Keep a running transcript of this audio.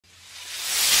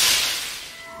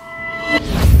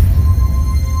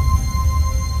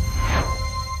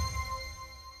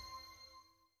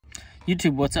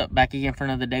YouTube, what's up? Back again for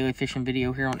another daily fishing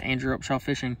video here on Andrew Upshaw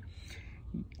Fishing.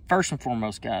 First and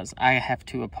foremost, guys, I have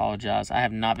to apologize. I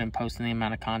have not been posting the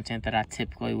amount of content that I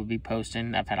typically would be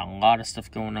posting. I've had a lot of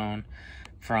stuff going on,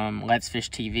 from Let's Fish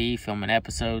TV, filming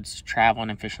episodes, traveling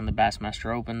and fishing the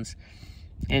Bassmaster Opens.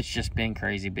 It's just been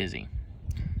crazy busy.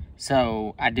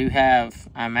 So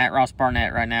I'm at Ross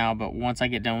Barnett right now, but once I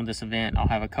get done with this event, I'll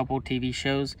have a couple of TV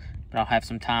shows, but I'll have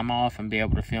some time off and be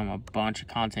able to film a bunch of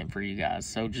content for you guys.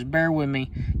 So just bear with me.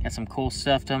 Got some cool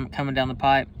stuff coming down the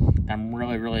pipe that I'm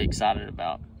really, really excited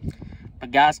about.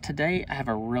 But guys, today I have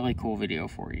a really cool video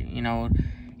for you,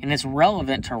 and it's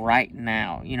relevant to right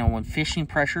now. When fishing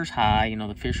pressure is high,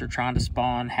 the fish are trying to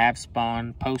spawn, have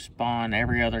spawn, post spawn,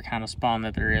 every other kind of spawn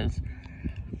that there is.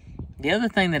 The other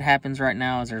thing that happens right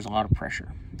now is there's a lot of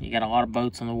pressure. You got a lot of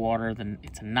boats on the water.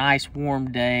 It's a nice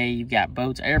warm day. You've got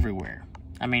boats everywhere.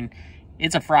 I mean,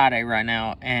 it's a Friday right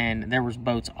now, and there was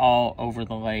boats all over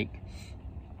the lake.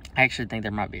 I actually think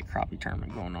there might be a crappie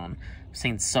tournament going on. I've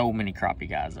seen so many crappie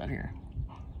guys out here.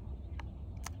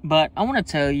 But I want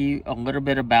to tell you a little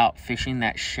bit about fishing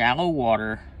that shallow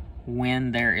water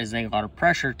when there is a lot of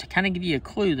pressure, to kind of give you a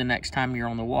clue the next time you're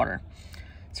on the water.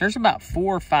 So there's about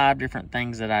 4 or 5 different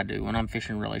things that I do when I'm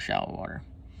fishing really shallow water.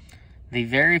 The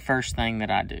very first thing that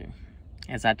I do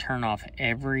is I turn off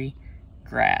every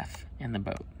graph in the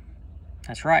boat.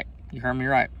 That's right, you heard me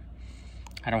right.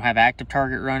 I don't have active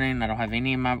target running. I don't have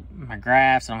any of my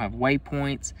graphs. I don't have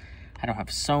waypoints. I don't have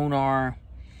sonar.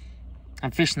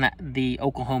 I'm fishing the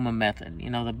Oklahoma method,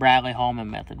 the Bradley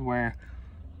Hallman method, where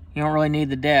you don't really need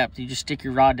the depth. You just stick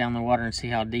your rod down the water and see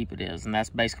how deep it is, and that's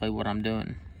basically what I'm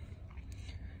doing.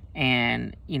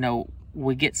 And,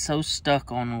 we get so stuck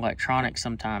on electronics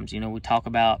sometimes. We talk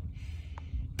about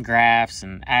graphs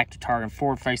and active target,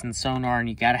 forward-facing sonar, and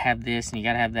you got to have this and you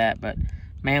got to have that. But,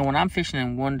 man, when I'm fishing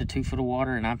in 1 to 2 foot of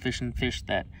water, and I'm fishing fish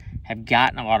that have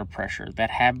gotten a lot of pressure, that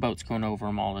have boats going over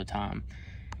them all the time,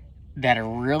 that are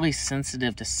really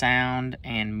sensitive to sound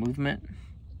and movement,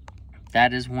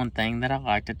 that is one thing that I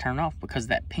like to turn off, because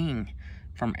that ping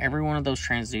from every one of those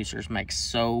transducers makes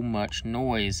so much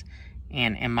noise,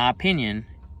 and in my opinion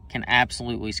can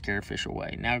absolutely scare fish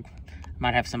away. Now, I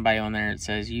might have somebody on there that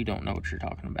says you don't know what you're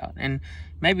talking about, and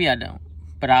maybe I don't,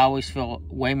 but I always feel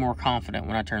way more confident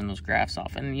when I turn those graphs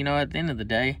off. And at the end of the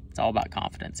day, it's all about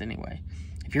confidence anyway.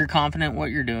 If you're confident in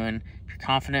what you're doing, if you're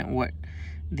confident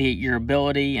in your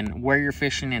ability and where you're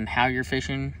fishing and how you're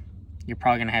fishing, you're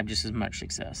probably going to have just as much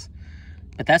success.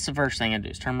 But that's the first thing I do,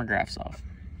 is turn my graphs off.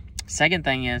 Second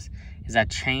thing is I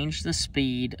change the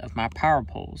speed of my power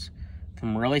poles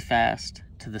from really fast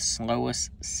to the slowest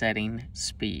setting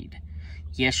speed.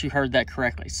 Yes, you heard that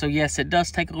correctly. So yes, it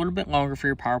does take a little bit longer for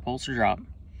your power poles to drop.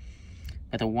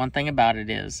 But the one thing about it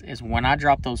is when I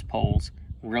drop those poles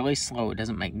really slow, it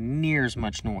doesn't make near as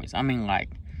much noise. I mean,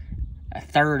 like a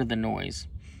third of the noise.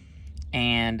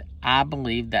 And I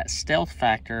believe that stealth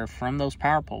factor from those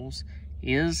power poles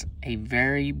is a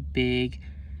very big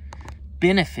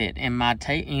benefit in my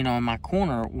in my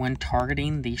corner when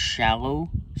targeting the shallow,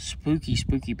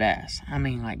 spooky bass. I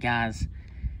mean, like, guys,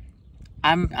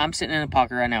 I'm sitting in a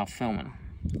pocket right now filming,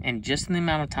 and just in the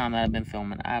amount of time that I've been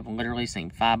filming, I've literally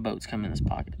seen 5 boats come in this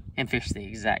pocket and fish the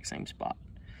exact same spot.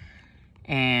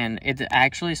 And it's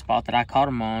actually a spot that I caught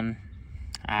them on,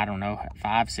 I don't know,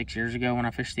 5-6 years ago when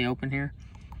I fished the Open here.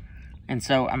 And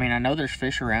so, I mean, I know there's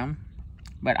fish around,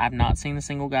 but I've not seen a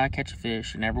single guy catch a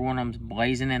fish, and every one of them's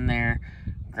blazing in there,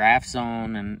 graphs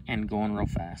on, and going real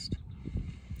fast.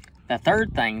 The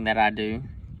third thing that I do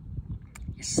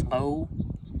is slow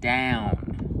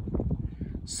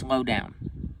down. Slow down.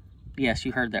 Yes,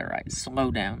 you heard that right.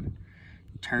 Slow down.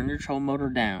 Turn your trolling motor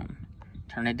down.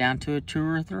 Turn it down to a 2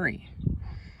 or 3.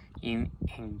 And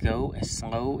go as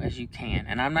slow as you can.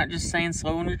 And I'm not just saying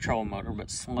slow on your trolling motor,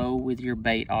 but slow with your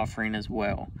bait offering as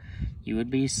well. You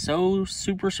would be so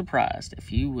super surprised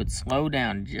if you would slow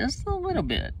down just a little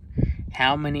bit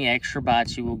how many extra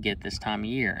bites you will get this time of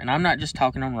year. And I'm not just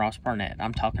talking on Ross Barnett.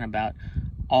 I'm talking about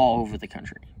all over the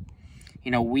country.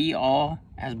 We all,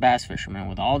 as bass fishermen,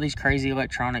 with all these crazy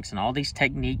electronics and all these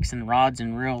techniques and rods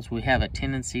and reels, we have a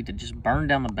tendency to just burn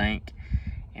down the bank.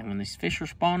 And when these fish are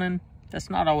spawning, that's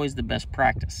not always the best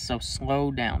practice. So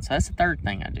slow down. So that's the third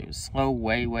thing I do, is slow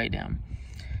way down.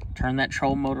 Turn that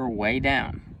troll motor way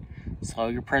down. Slow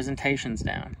your presentations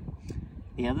down.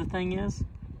 The other thing is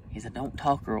I don't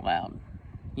talk real loud.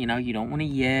 You don't want to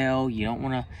yell. You don't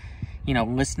want to,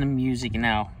 listen to music. And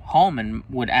now, Hallman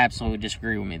would absolutely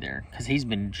disagree with me there, because he's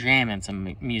been jamming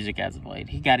some music as of late.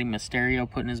 He got him a stereo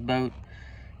put in his boat,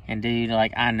 And dude,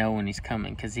 like, I know when he's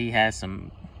coming because he has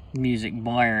some music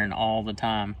blaring all the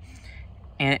time.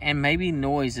 And maybe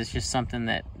noise is just something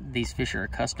that these fish are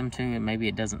accustomed to, and maybe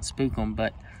it doesn't spook them.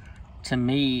 But to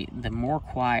me, the more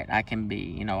quiet I can be,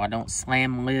 you know, I don't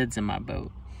slam lids in my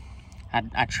boat.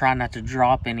 I try not to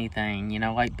drop anything, you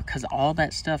know, like, because all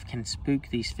that stuff can spook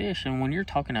these fish. And when you're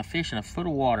talking a fish in a foot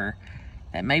of water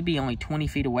that may be only 20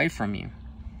 feet away from you,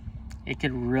 it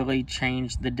could really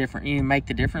change the difference. You make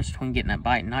the difference between getting a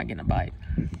bite and not getting a bite.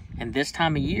 And this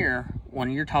time of year,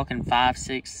 when you're talking 5,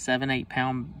 6, 7, 8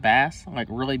 pound bass, like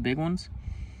really big ones,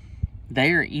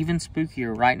 they are even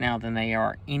spookier right now than they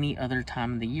are any other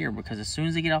time of the year, because as soon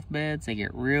as they get off beds, they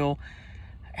get real,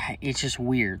 it's just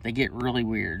weird. They get really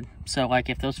weird. So like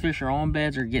if those fish are on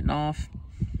beds or getting off,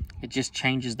 it just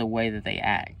changes the way that they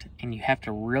act. And you have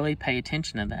to really pay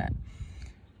attention to that.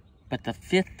 But the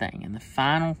fifth thing and the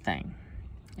final thing,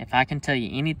 if I can tell you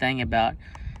anything about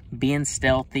being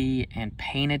stealthy and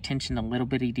paying attention to little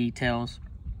bitty details,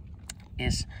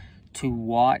 is to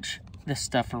watch the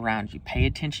stuff around you. Pay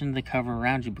attention to the cover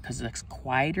around you, because the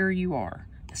quieter you are,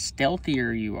 the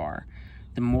stealthier you are,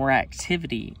 the more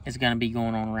activity is going to be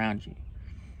going on around you.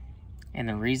 And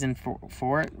the reason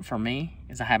for it, for me,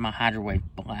 is I have my hydro wave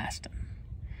blasting.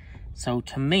 So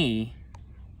to me,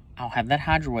 I'll have that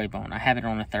hydro wave on. I have it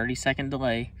on a 30-second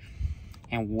delay.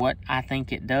 And what I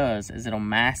think it does is it'll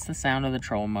mask the sound of the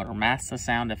trolling motor, mask the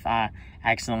sound if I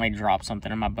accidentally drop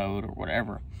something in my boat or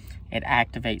whatever. It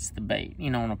activates the bait. You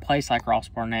know, in a place like Ross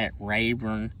Barnett,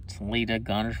 Rayburn, Toledo,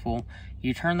 Guntersville,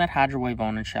 you turn that hydro wave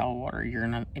on in shallow water, you're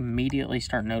going to immediately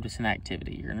start noticing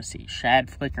activity. You're going to see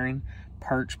shad flickering,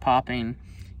 perch popping.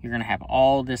 You're going to have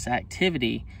all this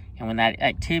activity. And when that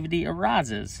activity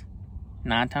arises,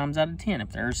 9 times out of 10,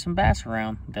 if there's some bass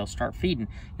around, they'll start feeding.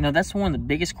 You know, that's one of the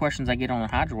biggest questions I get on the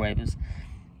hydro wave is,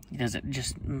 does it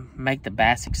just make the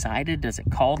bass excited? Does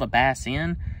it call the bass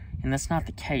in? And that's not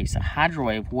the case. A hydro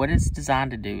wave, what it's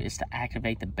designed to do is to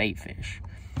activate the bait fish.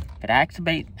 If it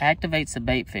activates the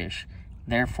bait fish,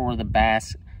 therefore the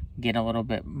bass get a little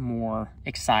bit more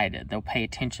excited. They'll pay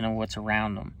attention to what's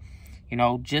around them. You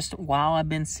know, just while I've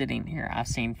been sitting here, I've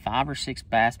seen 5 or 6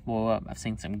 bass blow up. I've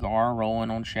seen some gar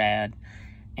rolling on shad.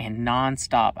 And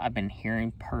nonstop, I've been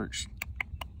hearing perch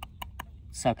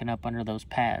sucking up under those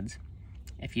pads.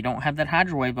 If you don't have that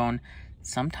hydro wave on,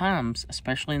 sometimes,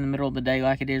 especially in the middle of the day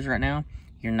like it is right now,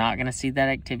 you're not going to see that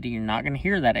activity. You're not going to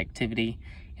hear that activity.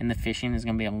 And the fishing is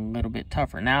going to be a little bit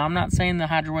tougher. Now, I'm not saying the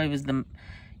hydro wave is the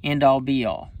end-all,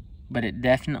 be-all. But it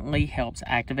definitely helps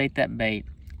activate that bait,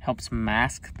 helps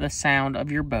mask the sound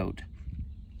of your boat,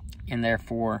 and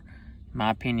therefore, in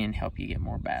my opinion, help you get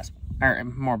more bass, or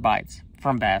more bites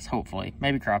from bass, hopefully.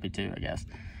 Maybe crappie too, I guess.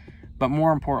 But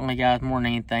more importantly, guys, more than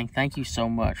anything, thank you so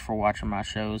much for watching my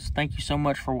shows. Thank you so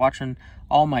much for watching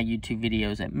all my YouTube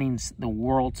videos. It means the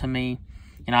world to me.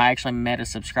 And I actually met a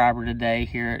subscriber today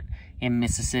here in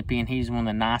Mississippi, and he's one of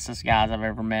the nicest guys I've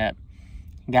ever met.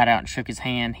 Got out and shook his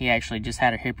hand. He actually just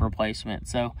had a hip replacement.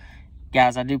 So,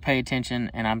 guys, I do pay attention,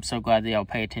 and I'm so glad that y'all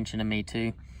pay attention to me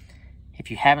too. If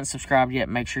you haven't subscribed yet,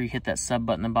 make sure you hit that sub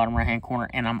button in the bottom right-hand corner.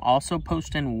 And I'm also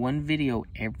posting one video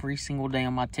every single day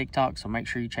on my TikTok, so make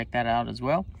sure you check that out as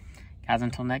well. Guys,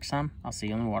 until next time, I'll see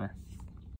you on the water.